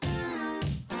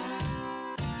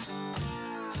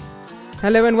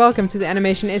Hello and welcome to the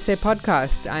Animation Essay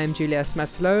Podcast. I am Julia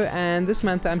Smatslow, and this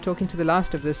month I'm talking to the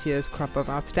last of this year's crop of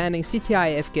outstanding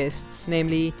CTIF guests,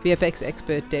 namely VFX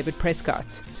expert David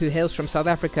Prescott, who hails from South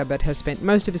Africa but has spent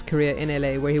most of his career in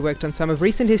LA, where he worked on some of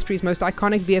recent history's most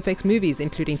iconic VFX movies,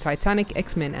 including Titanic,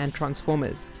 X-Men and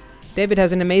Transformers. David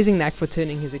has an amazing knack for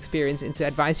turning his experience into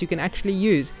advice you can actually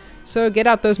use, so get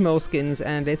out those moleskins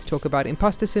and let's talk about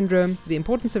imposter syndrome, the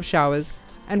importance of showers,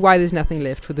 and why there's nothing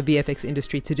left for the VFX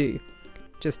industry to do.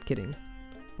 Just kidding.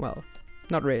 Well,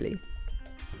 not really.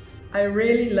 I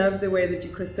really love the way that you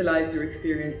crystallized your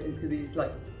experience into these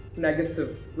nuggets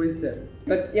of wisdom.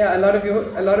 But yeah, a lot of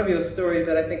your stories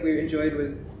that I think we enjoyed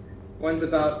was ones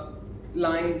about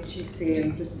lying, cheating,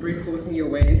 and just brute forcing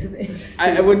your way into the industry.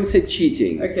 I wouldn't say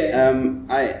cheating. Okay.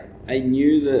 I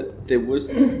knew that there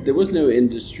was no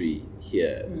industry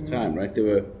here at the time, right?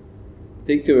 I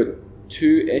think there were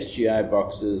 2 SGI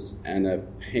boxes and a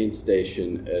paint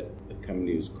station at a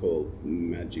company was called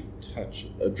Magic Touch,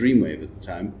 a Dreamwave at the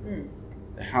time.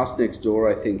 The house next door,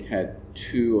 I think, had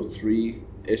 2 or 3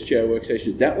 SGI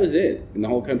workstations. That was it in the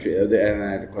whole country. And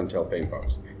I had a Quantel paint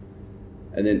box.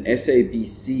 And then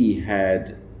SABC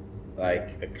had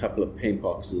a couple of paint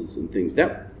boxes and things.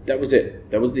 That was it.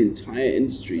 That was the entire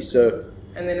industry. So.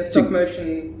 And then a stop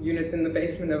motion unit in the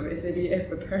basement of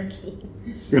SADF, apparently.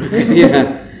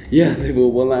 Right, yeah, they were.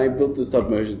 Well, I built the stop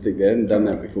motion thing. They hadn't done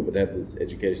that before, but they had this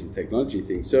education technology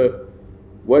thing. So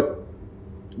what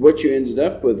you ended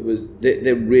up with was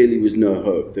there really was no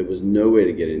hope. There was nowhere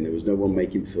to get in. There was no one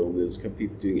making film. There was a couple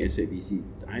people doing SABC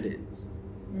idents,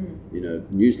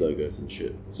 news logos and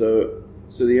shit. So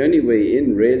the only way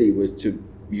in really was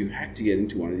you had to get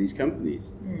into one of these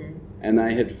companies. And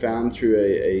I had found through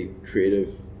a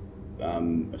creative,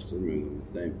 I still remember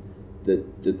his name,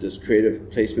 that this creative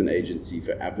placement agency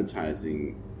for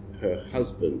advertising, her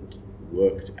husband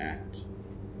worked at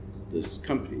this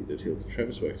company that Hilton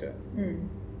Travis worked at.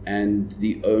 And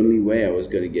the only way I was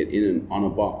going to get in and on a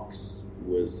box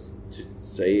was to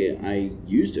say I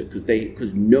used it,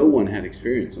 because no one had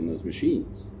experience on those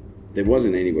machines. There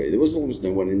wasn't anybody. There was almost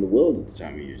no one in the world at the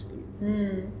time who used them.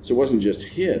 So it wasn't just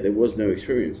here. There was no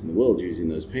experience in the world using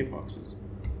those paint boxes.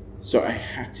 So I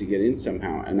had to get in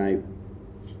somehow. And I,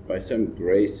 by some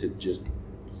grace, had just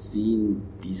seen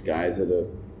these guys at a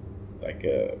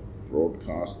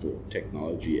broadcast or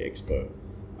technology expo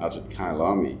out at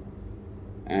Kyalami.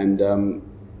 And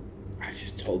I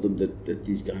just told them that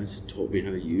these guys had taught me how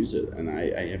to use it. And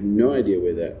I have no idea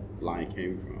where that lie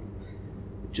came from.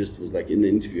 It just was in the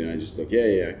interview, and I just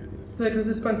yeah, I could. So it was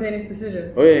a spontaneous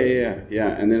decision. Oh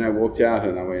yeah. And then I walked out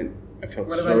and I felt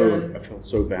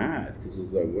so bad, because I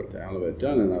was like, what the hell have I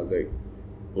done? And I was like,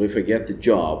 well, if I get the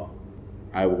job,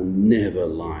 I will never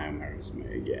lie on my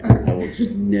resume again. I will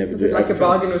just never do it. Like a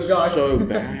bargain with God. So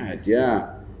bad,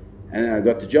 yeah. And then I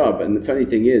got the job, and the funny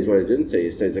thing is, what I didn't say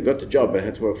is I got the job, but I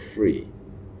had to work for free.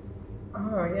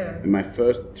 Oh yeah. In my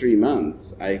first 3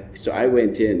 months, I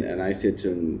went in and I said to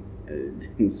him,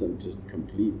 in some just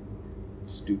complete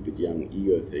stupid young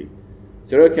ego thing, I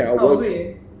said, okay, I'll work. How old were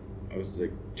you? I was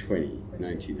 20,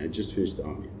 19. I just finished the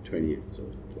army, 20, so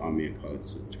army and college,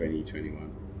 so 20, 21.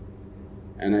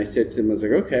 And I said to him, I was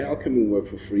like, okay, I'll come and work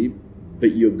for free,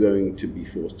 but you're going to be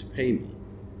forced to pay me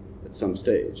at some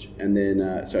stage. And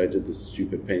then, so I did this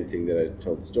stupid paint thing that I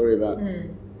told the story about.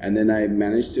 And then I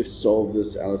managed to solve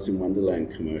this Alice in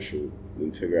Wonderland commercial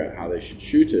and figure out how they should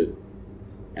shoot it.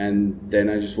 And then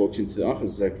I just walked into the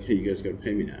office, hey, you guys got to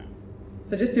pay me now.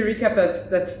 So just to recap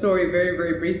that story very,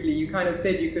 very briefly, you kind of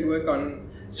said you could work on...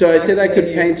 So I said I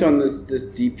could paint on this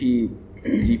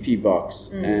DP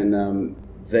box, and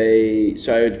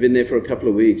so I had been there for a couple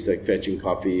of weeks, fetching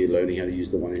coffee, learning how to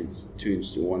use the 1-inch,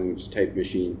 2-inch, 1-inch tape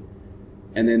machine.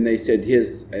 And then they said,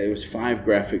 it was 5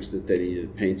 graphics that they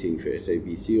needed painting for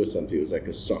SABC or something. It was like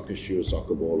a soccer shoe, a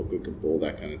soccer ball, a cricket ball,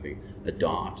 that kind of thing. A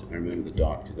dart. I remember the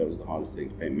dart because that was the hardest thing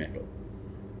to paint metal.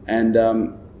 And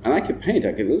I could paint,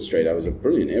 I could illustrate. I was a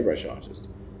brilliant airbrush artist.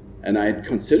 And I had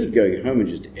considered going home and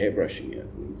just airbrushing it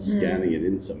and scanning it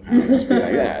in somehow. And just be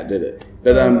like, yeah, I did it.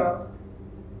 But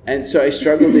and so I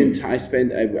struggled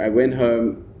I went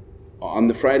home on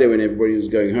the Friday when everybody was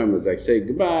going home. I was like, say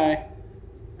goodbye.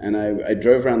 And I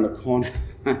drove around the corner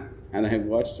and I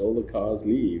watched all the cars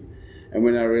leave. And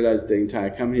when I realized the entire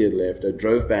company had left, I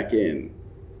drove back in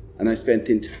and I spent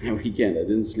the entire weekend. I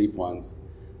didn't sleep once.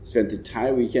 I spent the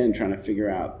entire weekend trying to figure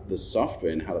out the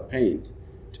software and how to paint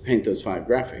those 5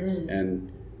 graphics.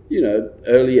 And,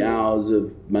 early hours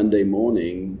of Monday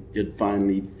morning had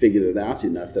finally figured it out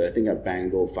enough that I think I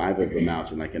banged all 5 of them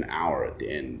out in an hour at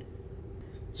the end.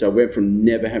 So I went from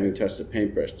never having touched a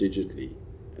paintbrush digitally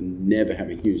and never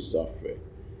having used software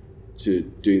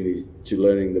to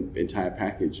learning the entire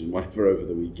package and whatever over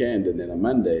the weekend, and then on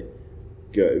Monday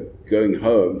going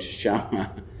home to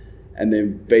shower and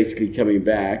then basically coming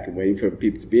back and waiting for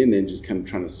people to be in there and just kind of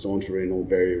trying to saunter in all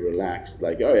very relaxed,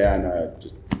 like, oh yeah, no, I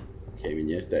just came in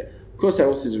yesterday. Of course, I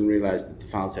also didn't realize that the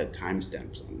files had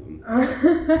timestamps on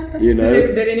them. You know,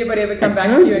 did anybody ever come back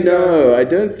to you? No, I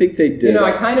don't think they did. You know,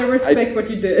 I kind of respect what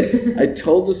you did. I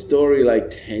told the story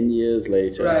like 10 years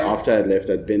later. Right. After I'd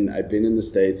left, I'd been in the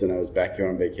States and I was back here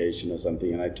on vacation or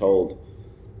something, and I told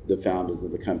the founders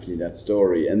of the company that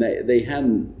story, and they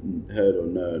hadn't heard or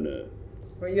known it.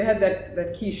 Well, you had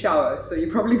that key shower, so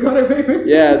you probably got away with it.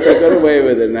 Yeah, so I got away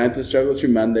with it, and I had to struggle through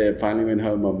Monday, and finally went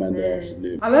home on Monday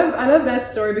afternoon. I love that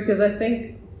story because I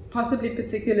think, possibly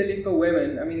particularly for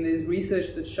women, I mean, there's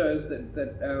research that shows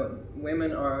that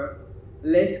women are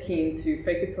less keen to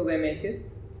fake it till they make it,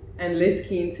 and less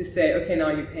keen to say, okay, now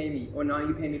you pay me, or now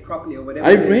you pay me properly, or whatever.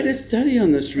 I read a study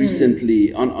on this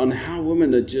recently, on how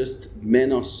women are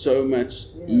men are so much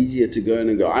easier to go in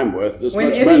and go, I'm worth this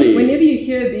much money. Whenever you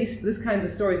hear these kinds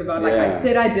of stories about, like, Yeah. I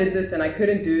said I did this and I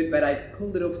couldn't do it, but I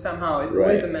pulled it off somehow, it's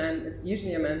always it's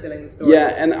usually a man telling the story.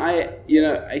 Yeah, and I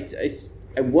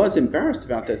was embarrassed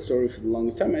about that story for the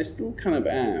longest time. I still kind of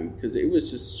am, because it was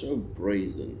just so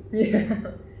brazen. Yeah.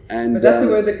 And but that's a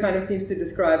word that kind of seems to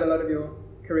describe a lot of your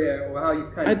career, or how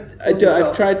you've kind of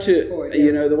I've tried to forward,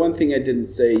 the one thing I didn't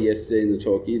say yesterday in the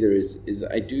talk either is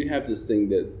I do have this thing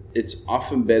that it's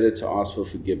often better to ask for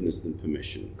forgiveness than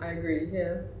permission. I agree,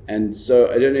 yeah. And so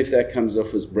I don't know if that comes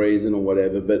off as brazen or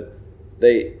whatever, but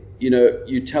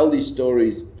you tell these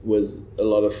stories with a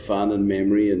lot of fun and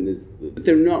memory, but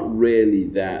they're not really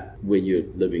that when you're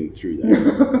living through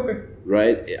that.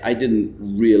 Right? I didn't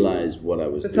realize what I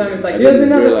was doing. The time is like, here's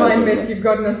another fine mess you've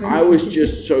gotten us into. I was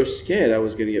just so scared I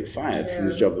was going to get fired from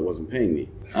this job that wasn't paying me.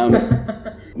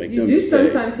 You do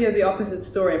sometimes hear the opposite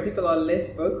story, and people are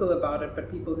less vocal about it,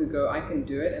 but people who go, I can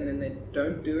do it, and then they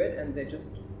don't do it, and they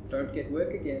just don't get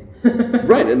work again.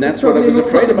 Right, and that's what I was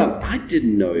afraid about. I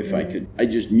didn't know if I could. I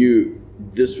just knew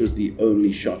this was the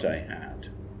only shot I had.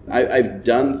 I've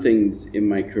done things in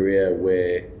my career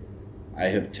where I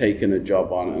have taken a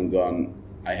job on and gone,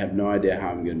 I have no idea how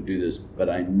I'm going to do this, but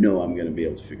I know I'm going to be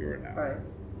able to figure it out. Right.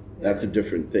 That's a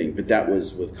different thing, but that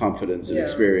was with confidence and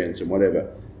experience and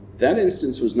whatever. That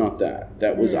instance was not that.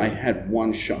 That was, I had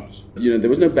one shot. There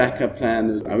was no backup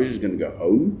plan. I was just going to go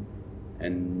home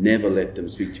and never let them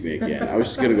speak to me again. I was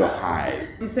just going to go hide.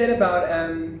 You said about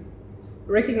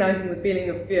recognizing the feeling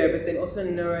of fear, but then also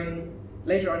knowing,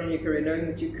 later on in your career, knowing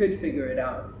that you could figure it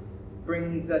out,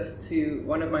 brings us to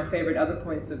one of my favorite other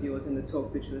points of yours in the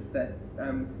talk, which was that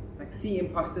see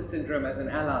imposter syndrome as an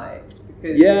ally.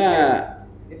 Because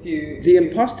the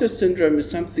imposter syndrome is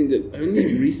something that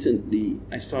only recently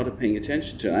I started paying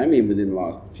attention to. I mean, within the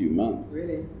last few months.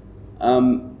 Really?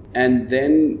 And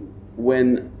then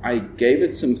when I gave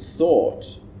it some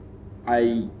thought,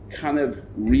 I kind of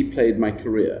replayed my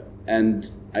career, and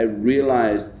I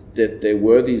realized that there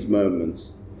were these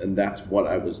moments, and that's what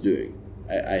I was doing.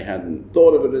 I hadn't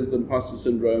thought of it as the imposter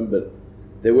syndrome, but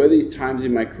there were these times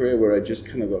in my career where I just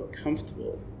kind of got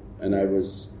comfortable, and I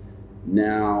was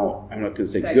now, I'm not going to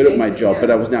say good at my job,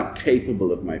 but I was now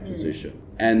capable of my position.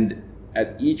 And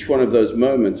at each one of those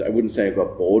moments, I wouldn't say I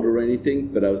got bored or anything,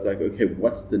 but I was like, okay,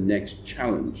 what's the next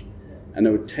challenge? And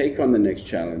I would take on the next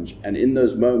challenge, and in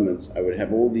those moments, I would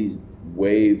have all these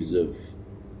waves of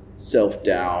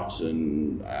self-doubt,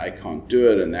 and I can't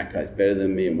do it, and that guy's better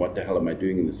than me, and what the hell am I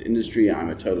doing in this industry?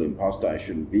 I'm a total imposter, I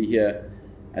shouldn't be here.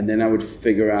 And then I would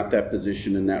figure out that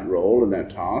position and that role and that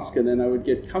task, and then I would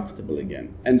get comfortable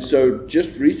again. And so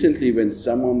just recently, when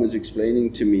someone was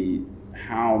explaining to me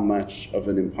how much of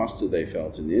an imposter they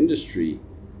felt in the industry,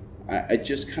 I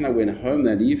just kind of went home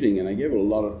that evening and I gave it a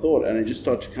lot of thought, and I just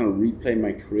started to kind of replay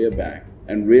my career back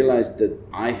and realized that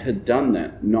I had done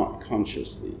that, not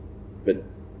consciously, but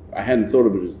I hadn't thought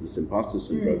of it as this imposter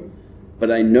syndrome.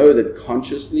 But I know that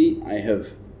consciously I have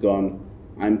gone,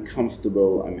 I'm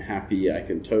comfortable, I'm happy, I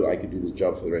can do this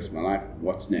job for the rest of my life.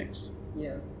 What's next?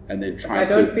 Yeah. And then I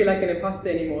don't feel like an imposter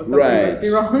anymore. Something must be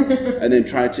wrong. And then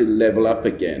try to level up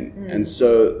again. And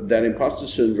so that imposter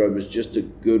syndrome is just a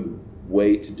good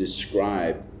way to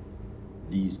describe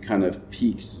these kind of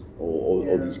peaks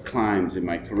or these climbs in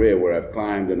my career where I've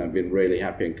climbed and I've been really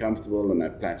happy and comfortable and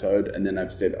I've plateaued, and then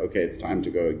I've said, okay, it's time to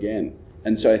go again.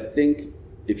 And so I think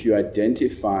if you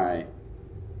identify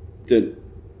that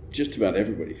just about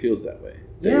everybody feels that way.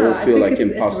 They all feel like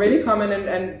imposters. It's really common,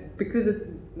 and because it's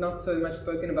not so much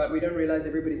spoken about, we don't realize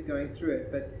everybody's going through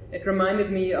it. But it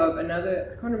reminded me of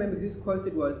another, I can't remember whose quote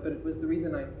it was, but it was the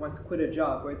reason I once quit a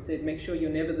job, where it said, make sure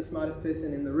you're never the smartest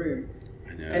person in the room.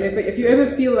 I know. And if you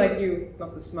ever feel like you're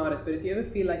not the smartest, but if you ever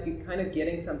feel like you're kind of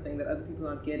getting something that other people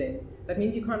aren't getting, that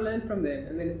means you can't learn from them,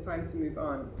 and then it's time to move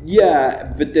on.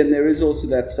 Yeah, but then there is also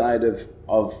that side of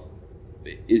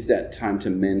is that time to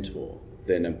mentor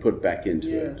then and put back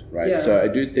into it, right? Yeah. So I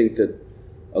do think that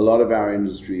a lot of our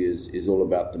industry is all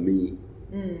about the me,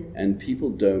 and people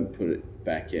don't put it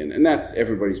back in, and that's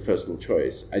everybody's personal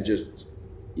choice. I just,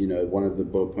 one of the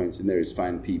bullet points in there is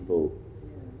find people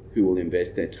who will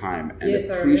invest their time and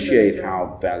appreciate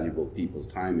how valuable people's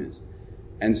time is.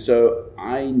 And so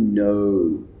I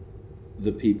know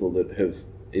the people that have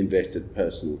invested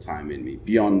personal time in me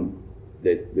beyond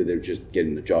that, where they're just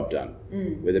getting the job done,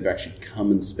 where they've actually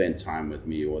come and spent time with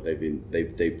me, or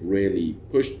they've really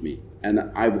pushed me. And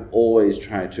I've always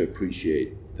tried to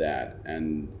appreciate that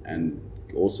and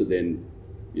also then,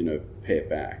 pay it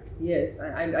back. Yes,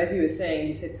 as you were saying,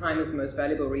 you said time is the most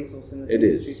valuable resource in this It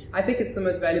industry. is. I think it's the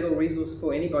most valuable resource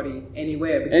for anybody,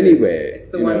 anywhere. Because Anywhere, it's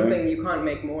the one thing you can't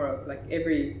make more of. Like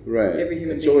every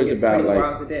human it's being always gets about 24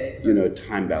 hours a day. So.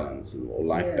 Time balance or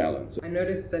life balance. I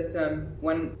noticed that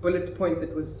one bullet point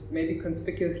that was maybe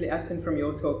conspicuously absent from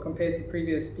your talk compared to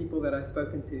previous people that I've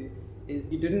spoken to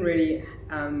is you didn't really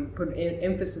put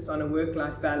emphasis on a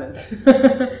work-life balance.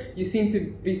 You seem to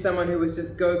be someone who was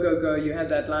just go, go, go. You had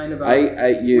that line about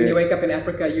when you wake up in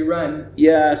Africa, you run.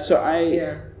 Yeah, so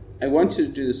I wanted to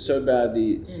do this so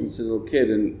badly since a little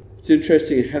kid, and it's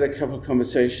interesting. I had a couple of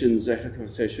conversations. I had a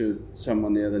conversation with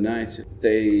someone the other night.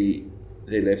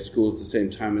 They left school at the same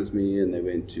time as me, and they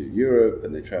went to Europe,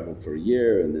 and they traveled for a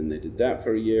year, and then they did that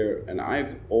for a year. And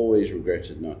I've always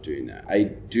regretted not doing that. I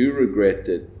do regret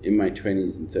that in my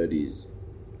 20s and 30s,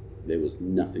 there was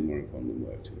nothing more important than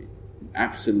work to me.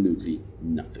 Absolutely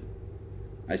nothing.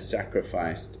 I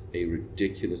sacrificed a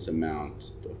ridiculous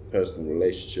amount of personal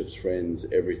relationships, friends,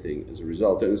 everything as a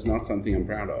result. And it's not something I'm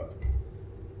proud of.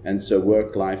 And so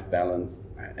work-life balance,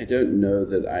 I don't know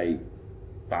that I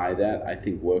buy that. I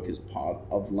think work is part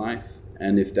of life,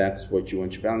 and if that's what you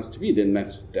want your balance to be, then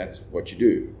that's what you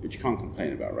do. But you can't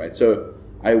complain about it, right? So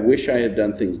I wish I had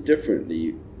done things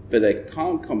differently, but I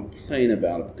can't complain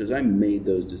about it because I made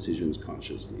those decisions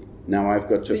consciously. Now I've got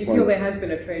to a point. So you feel there has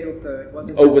been a trade-off, though? It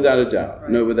wasn't. Oh, without a doubt.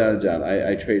 Right. No, without a doubt.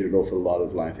 I traded off a lot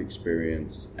of life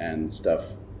experience and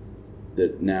stuff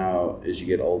that now, as you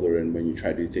get older and when you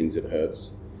try to do things, it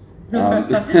hurts. Maybe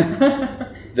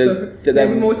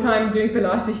more time doing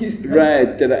Pilates.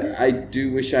 Right, that I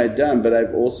do wish I had done, but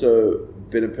I've also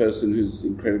been a person who's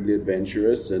incredibly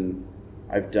adventurous, and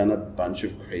I've done a bunch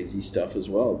of crazy stuff as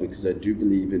well, because I do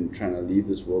believe in trying to leave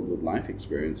this world with life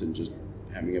experience and just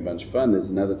having a bunch of fun. There's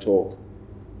another talk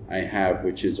I have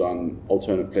which is on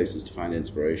alternate places to find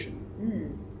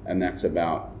inspiration. And that's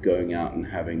about going out and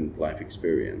having life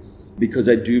experience. Because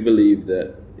I do believe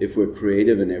that if we're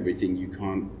creative in everything, you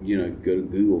can't, go to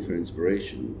Google for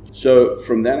inspiration. So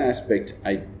from that aspect,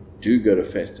 I do go to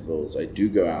festivals, I do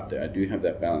go out there, I do have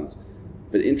that balance.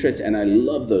 But and I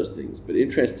love those things, but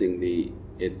interestingly,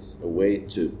 it's a way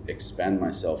to expand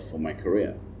myself for my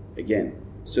career again.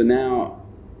 So now,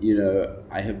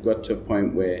 I have got to a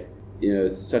point where,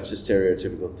 it's such a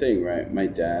stereotypical thing, right? My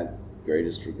dad's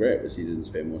greatest regret was he didn't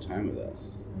spend more time with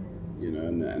us,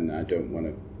 and I don't want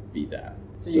to be that.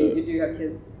 So you do have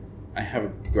kids? I have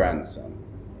a grandson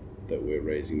that we're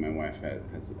raising. My wife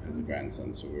has a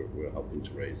grandson, so we're helping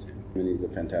to raise him. And he's a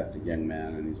fantastic young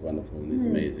man, and he's wonderful, and he's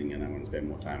amazing, and I want to spend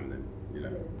more time with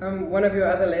him. One of your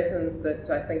other lessons that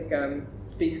I think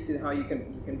speaks to how you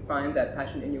can find that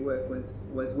passion in your work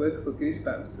was work for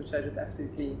Goosebumps, which I just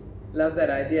absolutely love that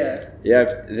idea.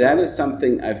 Yeah, that is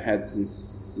something I've had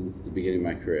since the beginning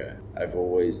of my career. I've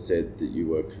always said that you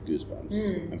work for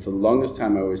Goosebumps. And for the longest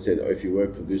time, I always said, if you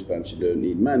work for Goosebumps, you don't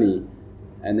need money.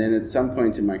 And then at some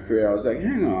point in my career, I was like,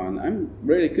 hang on, I'm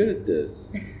really good at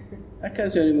this. That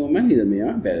guy's earning more money than me.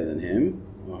 I'm better than him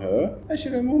or her. I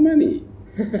should earn more money.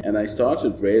 And I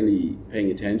started really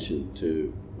paying attention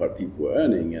to what people were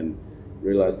earning and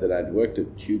realized that I'd worked a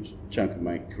huge chunk of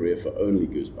my career for only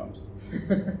Goosebumps.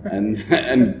 and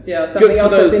something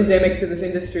else that's endemic to this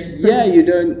industry. Yeah, you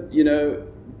don't,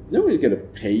 nobody's going to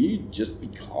pay you just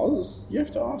because. You have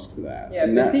to ask for that. Yeah,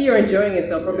 if they see you're enjoying it,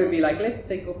 they'll probably be like, let's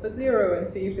take off the zero and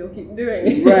see if you'll keep doing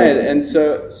it. Right, and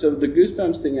so the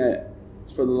Goosebumps thing,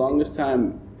 for the longest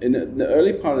time, in the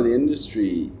early part of the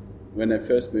industry, when I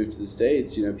first moved to the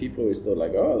States, people always thought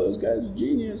like, oh, those guys are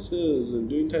geniuses and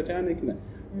doing Titanic and that.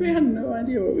 We had no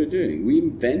idea what we were doing. We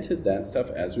invented that stuff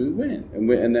as we went.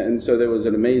 And so there was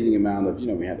an amazing amount of,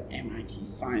 we had MIT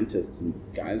scientists and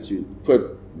guys who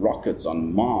put rockets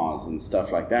on Mars and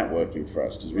stuff like that working for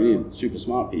us because we needed super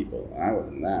smart people. I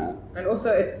wasn't that. And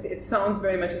also it sounds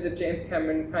very much as if James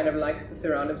Cameron kind of likes to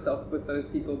surround himself with those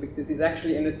people because he's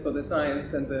actually in it for the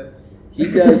science and the... He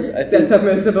does, I think. The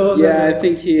submersibles. Yeah, I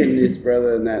think he and his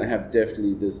brother and that have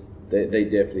definitely they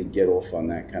definitely get off on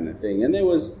that kind of thing. And there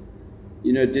was...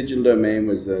 Digital Domain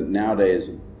was nowadays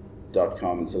with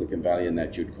 .com in Silicon Valley and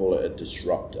that you'd call it a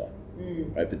disruptor,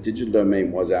 right? But Digital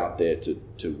Domain was out there to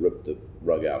rip the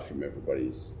rug out from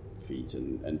everybody's feet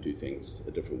and do things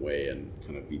a different way and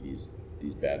kind of be these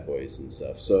bad boys and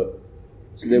stuff. So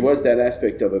there was that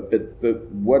aspect of it. But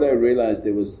what I realized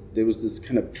there was this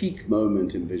kind of peak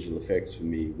moment in visual effects for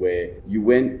me where you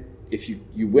went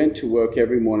to work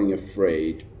every morning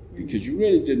afraid. Because you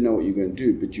really didn't know what you were going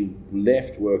to do, but you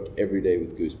left work every day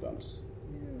with goosebumps.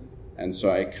 Yeah. And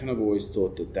so I kind of always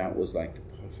thought that was like the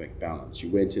perfect balance. You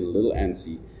went in a little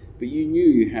antsy, but you knew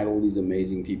you had all these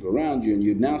amazing people around you, and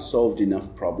you'd now solved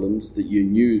enough problems that you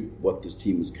knew what this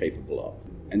team was capable of.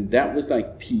 And that was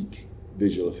like peak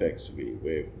visual effects for me,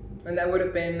 where... And that would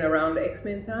have been around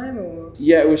X-Men time, or?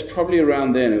 Yeah, it was probably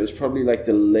around then. It was probably like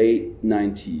the late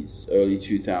 90s, early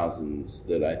 2000s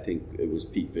that I think it was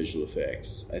peak visual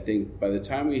effects. I think by the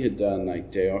time we had done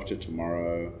like Day After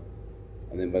Tomorrow,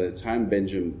 and then by the time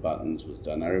Benjamin Buttons was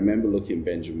done, I remember looking at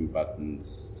Benjamin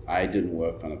Buttons. I didn't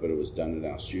work on it, but it was done in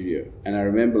our studio. And I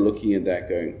remember looking at that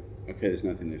going, okay, there's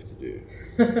nothing left to do.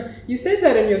 You said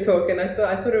that in your talk, and I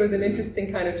thought it was an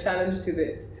interesting kind of challenge to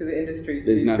the industry.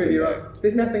 There's nothing left.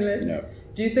 There's nothing left. No.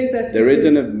 Do you think that's there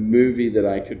isn't a movie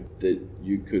that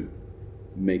you could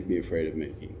make me afraid of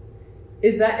making?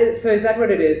 Is that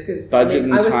what it is? Because budget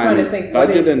I was trying to think.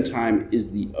 Budget and time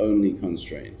is the only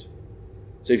constraint.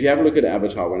 So if you have a look at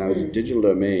Avatar, when I was at Digital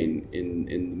Domain in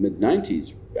the mid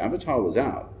 --90s, Avatar was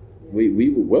out. We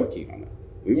were working on it.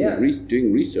 We were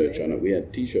doing research on it. We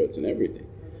had T-shirts and everything.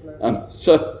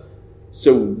 So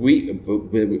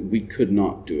we could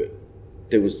not do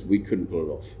it. We couldn't pull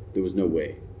it off. There was no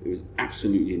way. There was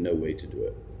absolutely no way to do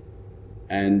it.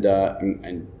 And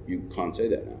you can't say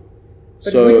that now.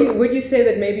 But would you say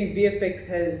that maybe VFX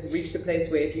has reached a place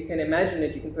where if you can imagine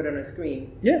it, you can put it on a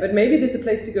screen? Yeah. But maybe there's a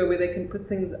place to go where they can put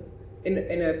things in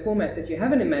a format that you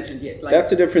haven't imagined yet. Like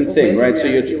that's a different thing, right?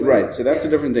 So that's a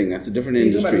different thing. That's a different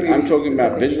industry. I'm talking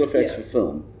about visual effects for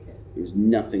film. Okay. There was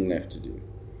nothing left to do.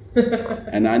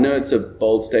 And I know it's a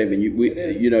bold statement.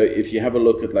 If you have a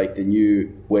look at like the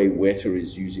new way Weta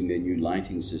is using their new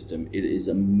lighting system, it is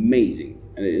amazing,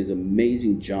 and it is an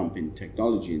amazing jump in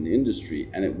technology in the industry,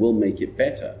 and it will make it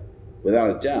better, without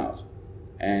a doubt.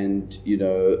 And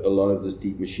a lot of this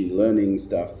deep machine learning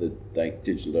stuff that like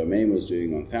Digital Domain was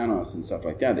doing on Thanos and stuff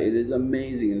like that, it is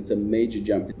amazing, and it's a major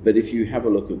jump. But if you have a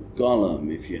look at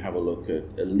Gollum, if you have a look at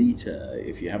Alita,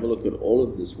 if you have a look at all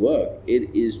of this work,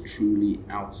 it is truly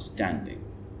outstanding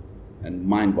and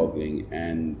mind-boggling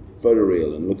and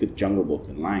photoreal. And look at Jungle Book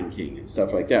and Lion King and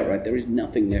stuff like that, right? There is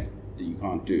nothing left that you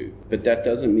can't do. But that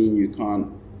doesn't mean you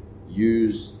can't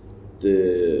use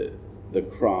the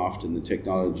craft and the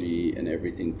technology and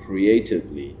everything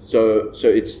creatively. So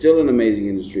it's still an amazing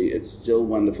industry. It's still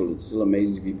wonderful. It's still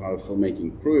amazing to be part of a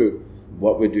filmmaking crew.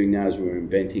 What we're doing now is we're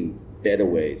inventing better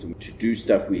ways to do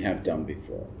stuff we have done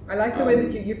before. I like the way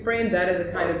that you framed that as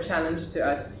a kind of challenge to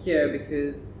us here,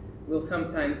 because we'll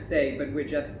sometimes say, but we're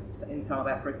just in South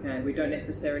Africa and we don't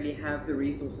necessarily have the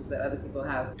resources that other people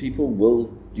have.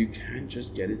 You can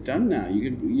just get it done now.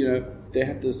 They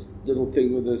had this little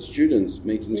thing with the students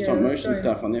making stop motion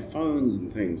stuff on their phones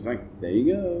and things. Like, there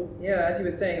you go. Yeah, as you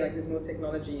were saying, like there's more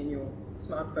technology in your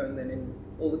smartphone than in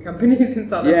all the companies in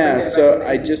South Africa. Yeah, so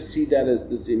I just see that as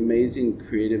this amazing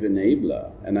creative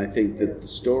enabler. And I think that the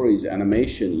stories,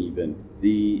 animation even,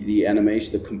 the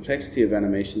animation, the complexity of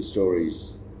animation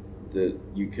stories that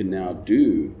you can now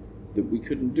do that we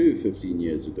couldn't do 15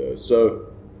 years ago. So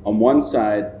on one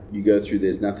side, you go through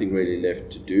there's nothing really left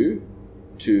to do,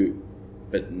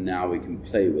 but now we can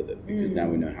play with it because now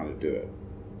we know how to do it.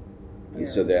 And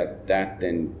so that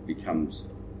then becomes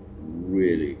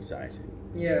really exciting.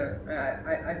 Yeah,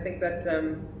 I think that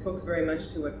talks very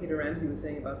much to what Peter Ramsey was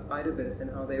saying about Spider-Verse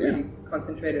and how they really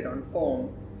concentrated on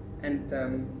form and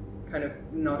kind of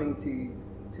nodding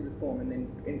to the form and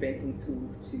then inventing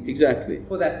tools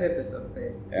for that purpose of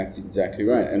the. That's exactly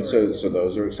right, and so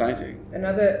those are exciting.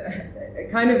 Another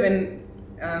kind of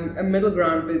a middle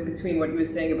ground between what you were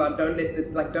saying about don't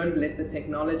let the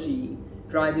technology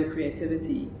drive your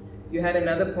creativity. You had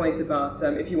another point about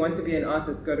if you want to be an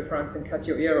artist, go to France and cut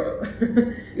your ear off.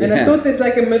 And I thought there's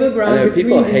like a middle ground between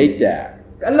people hate that.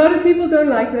 A lot of people don't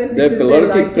like that. There are a lot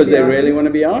of people because they really want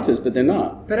to be artists, but they're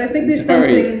not. But I think there's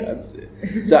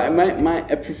something. So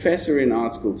a professor in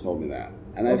art school told me that,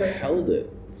 and I've held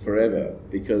it forever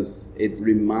because it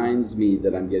reminds me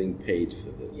that I'm getting paid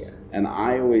for this. Yeah. And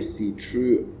I always see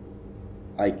true,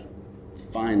 like,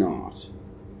 fine art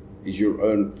is your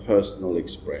own personal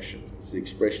expression. It's the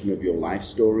expression of your life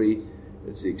story.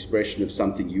 It's the expression of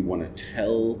something you want to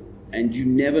tell. And you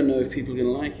never know if people are going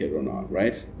to like it or not,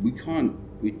 right? We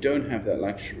don't have that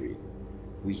luxury.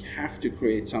 We have to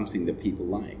create something that people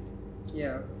like.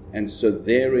 Yeah. And so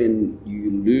therein,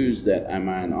 you lose that, am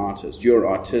I an artist? You're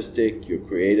artistic, you're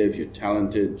creative, you're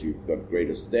talented, you've got great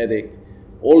aesthetic.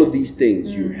 All of these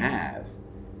things you have,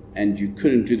 and you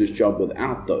couldn't do this job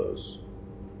without those.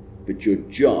 But your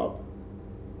job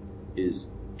is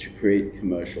to create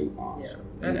commercial art.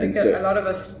 Yeah. And I think a lot of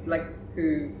us, like,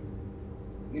 who,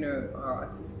 are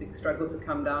artistic, struggle to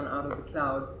come down out of the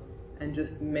clouds and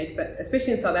just make that,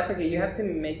 especially in South Africa, you have to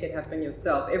make it happen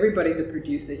yourself. Everybody's a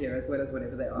producer here as well as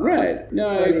whatever they are. Right. No,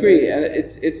 I agree. And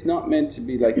it's not meant to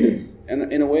be like this.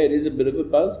 And in a way, it is a bit of a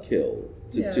buzzkill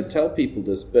to tell people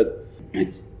this, but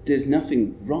there's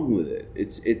nothing wrong with it.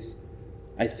 It's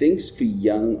I think for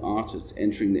young artists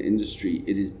entering the industry,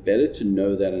 it is better to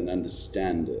know that and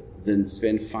understand it than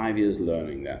spend 5 years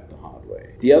learning that the hard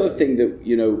way. The other thing that,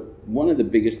 one of the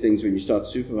biggest things when you start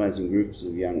supervising groups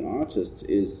of young artists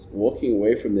is walking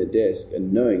away from their desk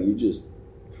and knowing you just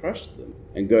crushed them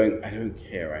and going, I don't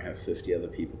care, I have 50 other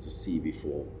people to see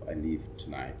before I leave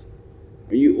tonight.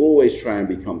 And you always try and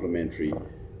be complimentary.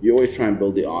 You always try and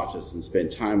build the artists and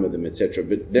spend time with them, etc.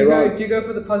 But do you go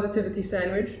for the positivity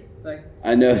sandwich? Like,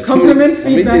 I know. Compliment,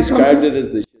 somebody feedback. described it as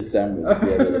the shit sandwich.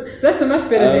 That's a much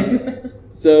better name.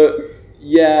 So,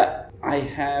 yeah, I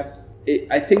have...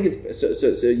 I think it's...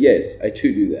 So yes, I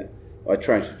do that. Or I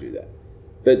try to do that.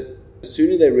 But the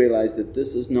sooner they realize that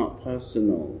this is not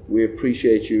personal, we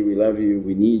appreciate you, we love you,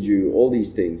 we need you, all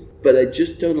these things. But I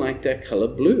just don't like that color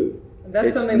blue.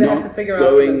 That's something they have to figure out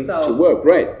for themselves. To work,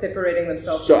 right? Separating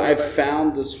themselves. So I've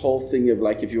found this whole thing of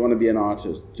like, if you want to be an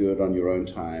artist, do it on your own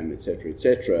time, etc.,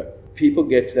 etc. People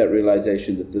get to that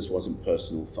realization that this wasn't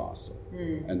personal faster,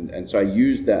 and so I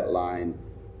use that line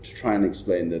to try and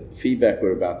explain that feedback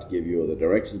we're about to give you or the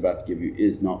director's about to give you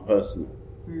is not personal.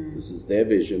 This is their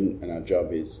vision, and our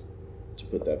job is to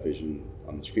put that vision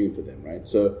on the screen for them, right?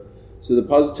 So the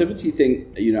positivity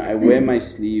thing, I wear my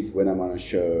sleeve when I'm on a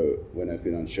show, when I've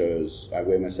been on shows, I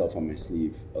wear myself on my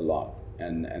sleeve a lot.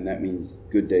 And that means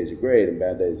good days are great and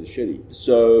bad days are shitty.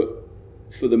 So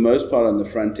for the most part on the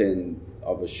front end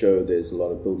of a show, there's a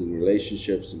lot of building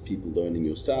relationships and people learning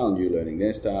your style and you learning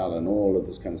their style and all of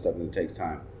this kind of stuff, and it takes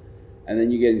time. And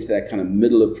then you get into that kind of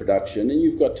middle of production and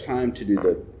you've got time to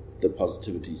do the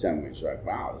positivity sandwich, right?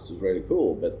 Wow, this is really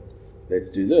cool, but let's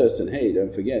do this, and hey,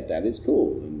 don't forget, that is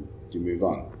cool. And you move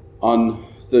on. On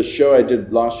the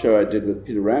last show I did with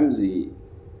Peter Ramsey,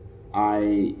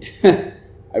 I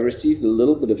received a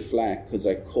little bit of flack because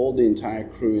I called the entire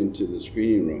crew into the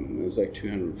screening room. It was like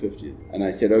 250. And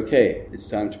I said, okay, it's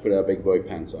time to put our big boy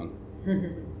pants on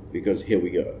because here we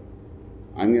go.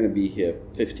 I'm going to be here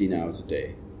 15 hours a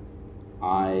day.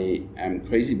 I am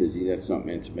crazy busy. That's not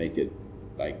meant to make it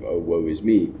like, oh, woe is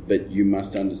me. But you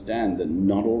must understand that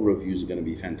not all reviews are going to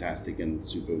be fantastic and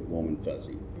super warm and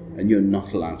fuzzy. And you're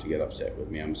not allowed to get upset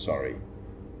with me. I'm sorry.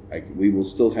 We will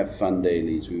still have fun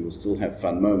dailies. We will still have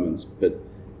fun moments. But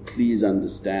please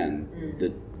understand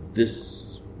that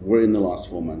we're in the last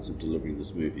 4 months of delivering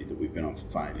this movie that we've been on for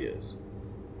 5 years.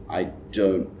 I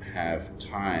don't have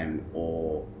time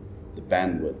or the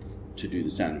bandwidth to do the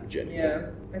sandwich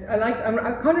anymore. Yeah,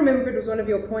 I can't remember if it was one of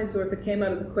your points or if it came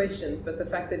out of the questions, but the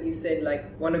fact that you said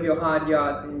like one of your hard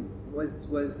yards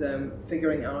was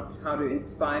figuring out how to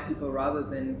inspire people rather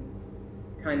than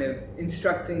kind of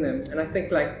instructing them. And I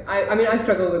think like, I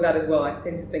struggle with that as well. I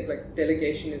tend to think like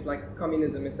delegation is like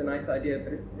communism. It's a nice idea,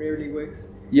 but it rarely works.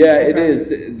 Yeah, it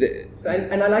is.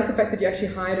 And I like the fact that you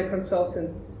actually hired a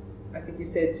consultant, I think you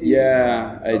said, to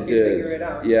help you figure it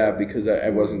out. Yeah, because I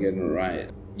wasn't getting it right.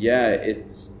 Yeah,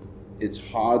 it's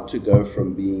hard to go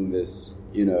from being this,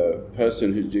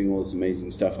 person who's doing all this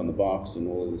amazing stuff on the box and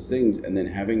all of these things, and then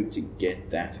having to get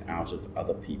that out of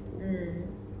other people.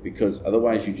 Because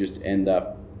otherwise you just end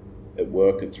up at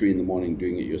work at 3 a.m.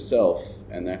 doing it yourself,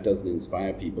 and that doesn't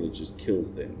inspire people, it just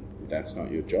kills them. That's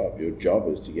not your job. Your job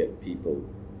is to get people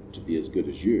to be as good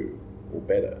as you, or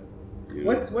better.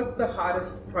 What's the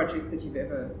hardest project that you've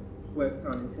ever worked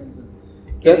on in terms of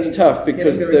That's tough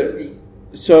because the recipe?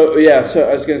 So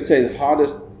I was going to say the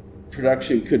hardest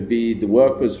production could be the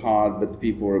work was hard but the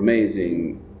people were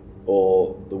amazing,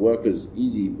 or the work was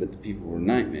easy but the people were a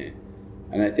nightmare.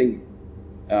 And I think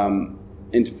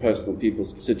interpersonal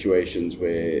people's situations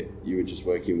where you were just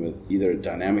working with either a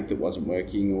dynamic that wasn't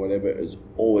working or whatever is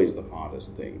always the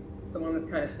hardest thing. Someone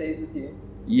that kind of stays with you.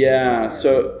 Yeah,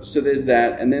 so there's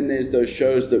that, and then there's those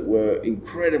shows that were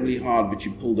incredibly hard, but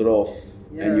you pulled it off,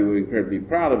 and you were incredibly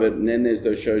proud of it. And then there's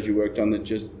those shows you worked on that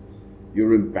just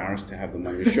you're embarrassed to have them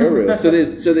on your showreel.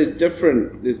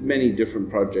 There's many different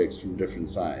projects from different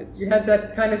sides. You had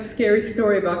that kind of scary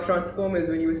story about Transformers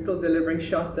when you were still delivering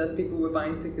shots as people were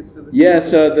buying tickets for the Yeah,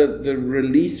 so the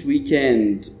release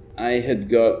weekend, I had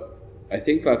got, I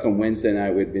think like on Wednesday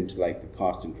night we'd been to like the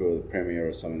cast and crew of the premiere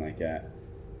or something like that.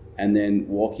 And then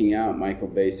walking out, Michael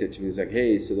Bay said to me, he's like,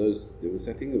 hey, so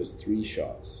I think there was 3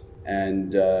 shots.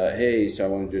 And hey, so I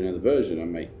want to do another version.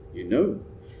 I'm like,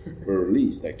 we're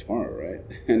released like tomorrow, right?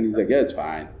 And he's like, yeah, it's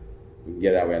fine. We can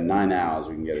get it out. We had 9 hours.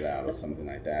 We can get it out or something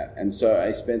like that. And so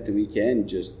I spent the weekend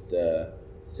just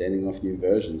sending off new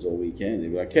versions all weekend. They'd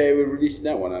be like, hey, we're releasing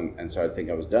that one. And so I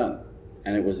think I was done.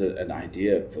 And it was an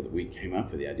idea we came up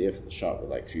with the idea for the shot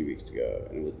with like 3 weeks to go.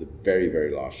 And it was the very,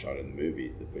 very last shot in the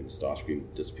movie when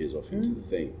Starscream disappears off into the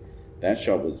thing. That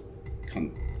shot was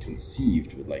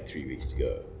conceived with like 3 weeks to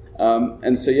go.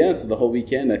 And so the whole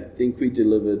weekend, I think we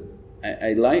delivered.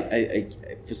 I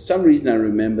for some reason I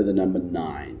remember the number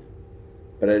 9,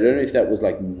 but I don't know if that was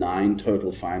like 9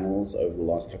 total finals over the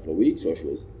last couple of weeks, or if it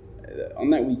was on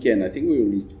that weekend. I think we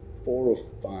released 4 or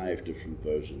 5 different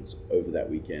versions over that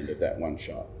weekend of that one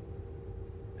shot,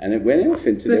 and it went off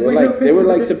into they were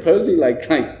like supposedly like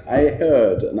I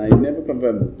heard, and I never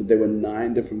confirmed this, but there were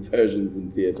 9 different versions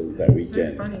in theaters that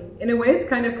weekend. So funny. In a way, it's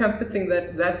kind of comforting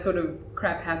that sort of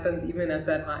crap happens even at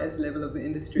that highest level of the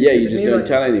industry. Yeah, you just don't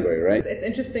tell anybody, right? It's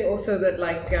interesting also that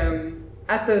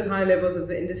at those high levels of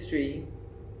the industry,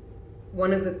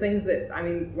 one of the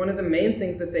main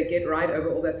things that they get right over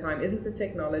all that time isn't the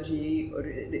technology, or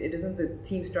it isn't the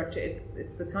team structure,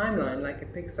 it's the timeline. Like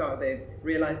at Pixar, they've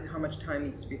realized how much time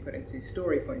needs to be put into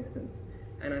story, for instance.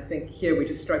 And I think here we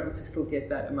just struggle to still get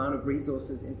that amount of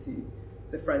resources into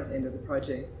the front end of the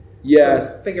project. Yes.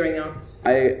 So figuring out...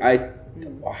 I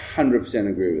 100%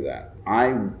 agree with that.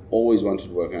 I always wanted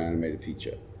to work on an animated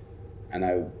feature. And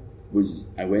I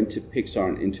went to Pixar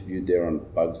and interviewed there on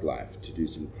Bug's Life to do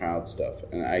some crowd stuff.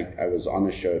 And I was on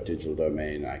a show at Digital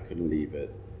Domain. I couldn't leave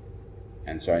it.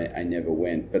 And so I never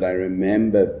went. But I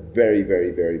remember very,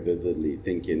 very, very vividly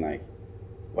thinking like,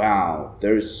 wow,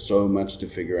 there is so much to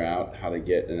figure out how to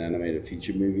get an animated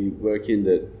feature movie working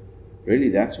that really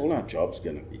that's all our job's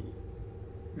going to be.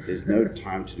 There's no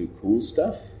time to do cool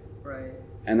stuff. Right.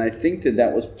 And I think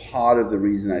that was part of the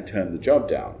reason I turned the job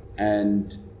down.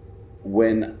 And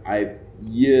when I,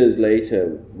 years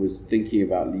later, was thinking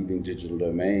about leaving Digital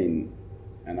Domain,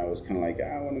 and I was kind of like,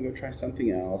 I want to go try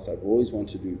something else. I've always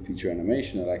wanted to do feature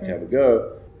animation. I'd like to have a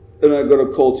go. Then I got a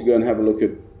call to go and have a look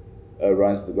at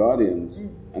Rise of the Guardians.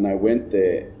 And I went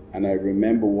there, and I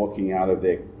remember walking out of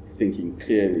there thinking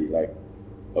clearly, like,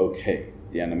 okay,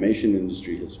 the animation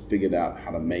industry has figured out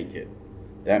how to make it.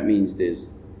 That means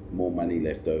there's more money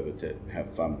left over to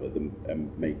have fun with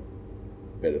and make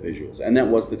better visuals. And that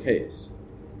was the case.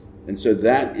 And so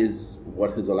that is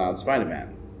what has allowed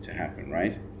Spider-Man to happen,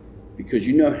 right? Because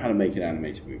you know how to make an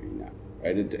animated movie now,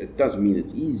 right? It doesn't mean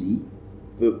it's easy,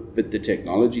 but the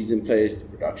technology's in place, the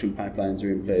production pipelines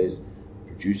are in place,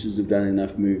 producers have done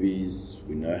enough movies,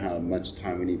 we know how much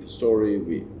time we need for story,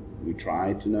 we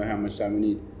try to know how much time we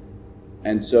need.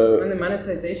 And the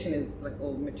monetization is like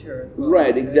all mature as well.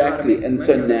 Right, exactly. And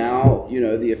so now,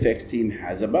 the effects team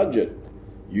has a budget.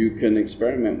 You can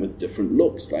experiment with different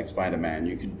looks like Spider-Man.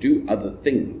 You could do other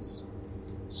things.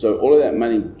 So all of that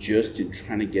money just in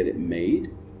trying to get it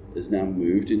made is now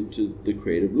moved into the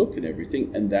creative look and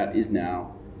everything. And that is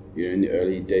now, in the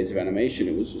early days of animation,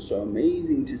 it was just so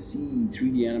amazing to see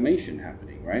 3D animation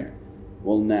happening, right?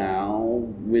 Well, now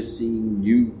we're seeing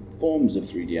new forms of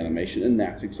 3D animation, and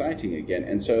that's exciting again.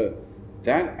 And so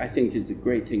that, I think, is the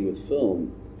great thing with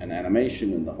film and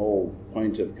animation, and the whole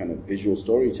point of kind of visual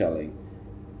storytelling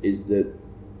is that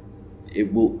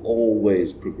it will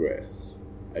always progress.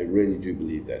 I really do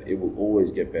believe that. It will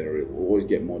always get better. It will always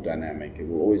get more dynamic. It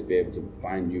will always be able to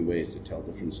find new ways to tell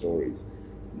different stories.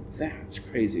 That's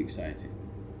crazy exciting.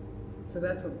 So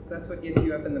that's what gets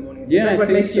you up in the morning. Yeah, that's what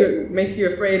I think makes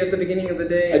you afraid at the beginning of the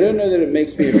day. I don't know that it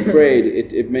makes me afraid.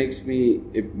 it makes me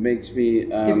gives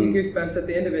you goosebumps at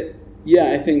the end of it.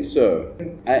 Yeah, I think so.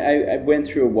 I went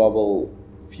through a wobble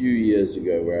a few years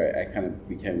ago where I kind of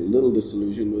became a little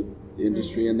disillusioned with the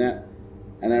industry and that.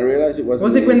 And I realized it wasn't...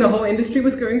 Was it when the whole industry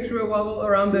was going through a wobble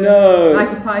around the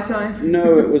Life of Pi time?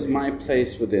 No, it was my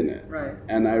place within it. Right.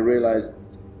 And I realized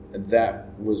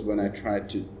that was when I tried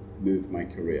to move my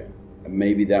career.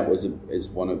 maybe that is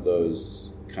one of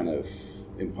those kind of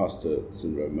imposter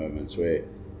syndrome moments where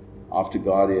after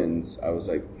Guardians, I was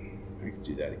like, I could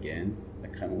do that again. I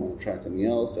kind of want to try something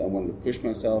else. I wanted to push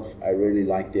myself. I really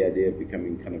liked the idea of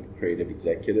becoming kind of a creative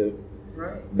executive.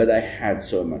 Right. But I had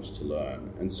so much to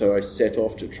learn. And so I set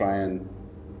off to try and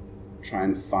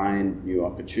find new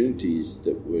opportunities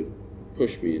that would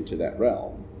push me into that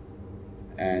realm.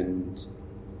 And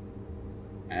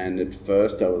at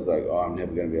first I was like, oh, I'm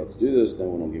never going to be able to do this. No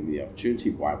one will give me the opportunity.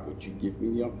 Why would you give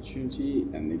me the opportunity?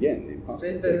 And again, the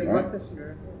imposter thing, right?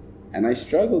 And I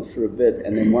struggled for a bit.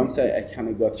 And then once I kind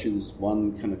of got through this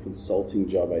one kind of consulting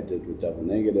job I did with Double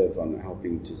Negative on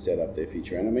helping to set up their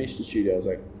feature animation studio, I was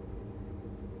like,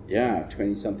 yeah,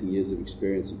 20-something years of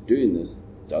experience of doing this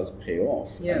does pay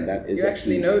off. Yeah, and that is you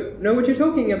actually know what you're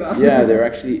talking about. Yeah, there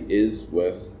actually is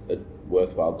worth a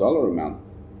worthwhile dollar amount.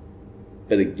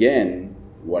 But again,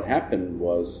 what happened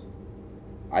was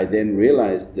I then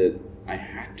realized that I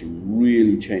had to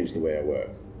really change the way I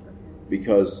work.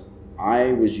 Because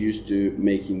I was used to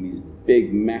making these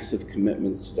big, massive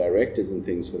commitments to directors and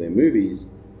things for their movies,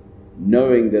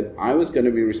 knowing that I was going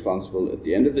to be responsible at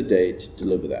the end of the day to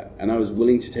deliver that. And I was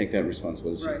willing to take that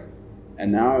responsibility. Right.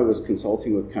 And now I was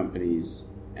consulting with companies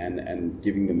and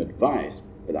giving them advice,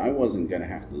 but I wasn't going to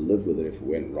have to live with it if it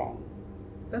went wrong.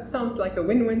 That sounds like a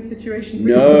win-win situation for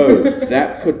No, you.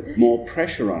 that put more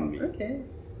pressure on me. Okay.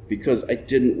 Because I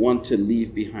didn't want to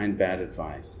leave behind bad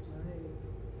advice.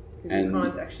 Because you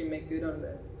can't actually make good on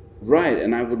that. Right,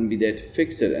 and I wouldn't be there to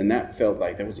fix it, and that felt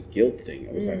like that was a guilt thing.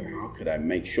 I was like, how could I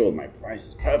make sure my advice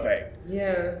is perfect?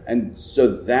 Yeah. And so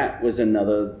that was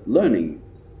another learning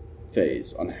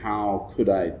phase on how could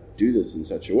I do this in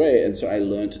such a way. And so I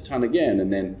learned a ton again,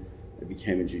 and then I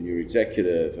became a junior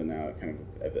executive, and now I kind of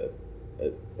have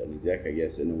an exec, I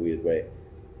guess, in a weird way.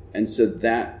 And so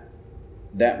that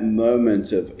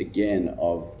moment of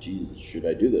Jesus, should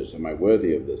I do this? Am I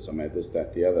worthy of this? Am I this,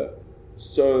 that, the other?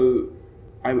 So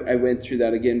I went through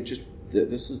that again.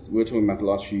 We're talking about the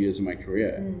last few years of my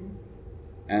career.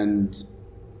 And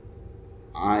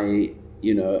I'm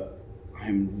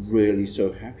really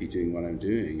so happy doing what I'm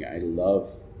doing. I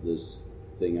love this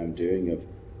thing I'm doing of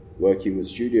working with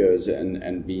studios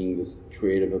and being this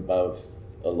creative above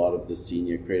a lot of the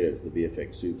senior creatives, the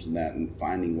VFX soups and that, and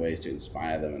finding ways to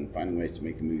inspire them and finding ways to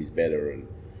make the movies better.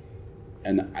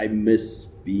 And I miss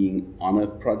being on a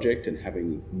project and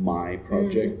having my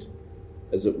project,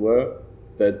 as it were.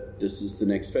 But this is the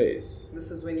next phase. This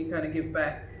is when you kind of give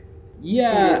back.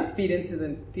 Yeah. Feed into the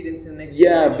next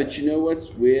Yeah, generation. but you know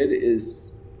what's weird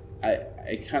is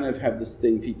I kind of have this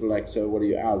thing, people like, so what are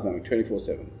your hours? I'm like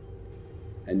 24/7.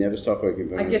 I never stop working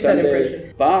from I get Sunday. that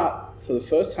impression. But for the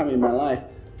first time in my life,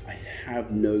 I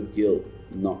have no guilt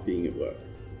not being at work.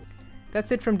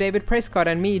 That's it from David Prescott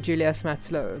and me, Julia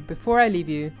Smatslow. Before I leave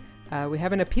you, we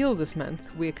have an appeal this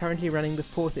month. We are currently running the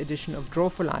 4th edition of Draw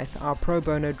for Life, our pro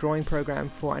bono drawing program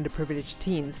for underprivileged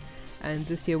teens. And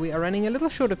this year we are running a little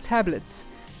short of tablets.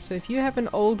 So if you have an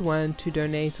old one to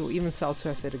donate or even sell to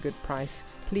us at a good price,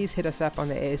 please hit us up on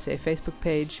the ASA Facebook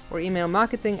page or email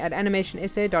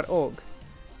marketing@animationsa.org.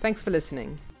 Thanks for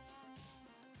listening.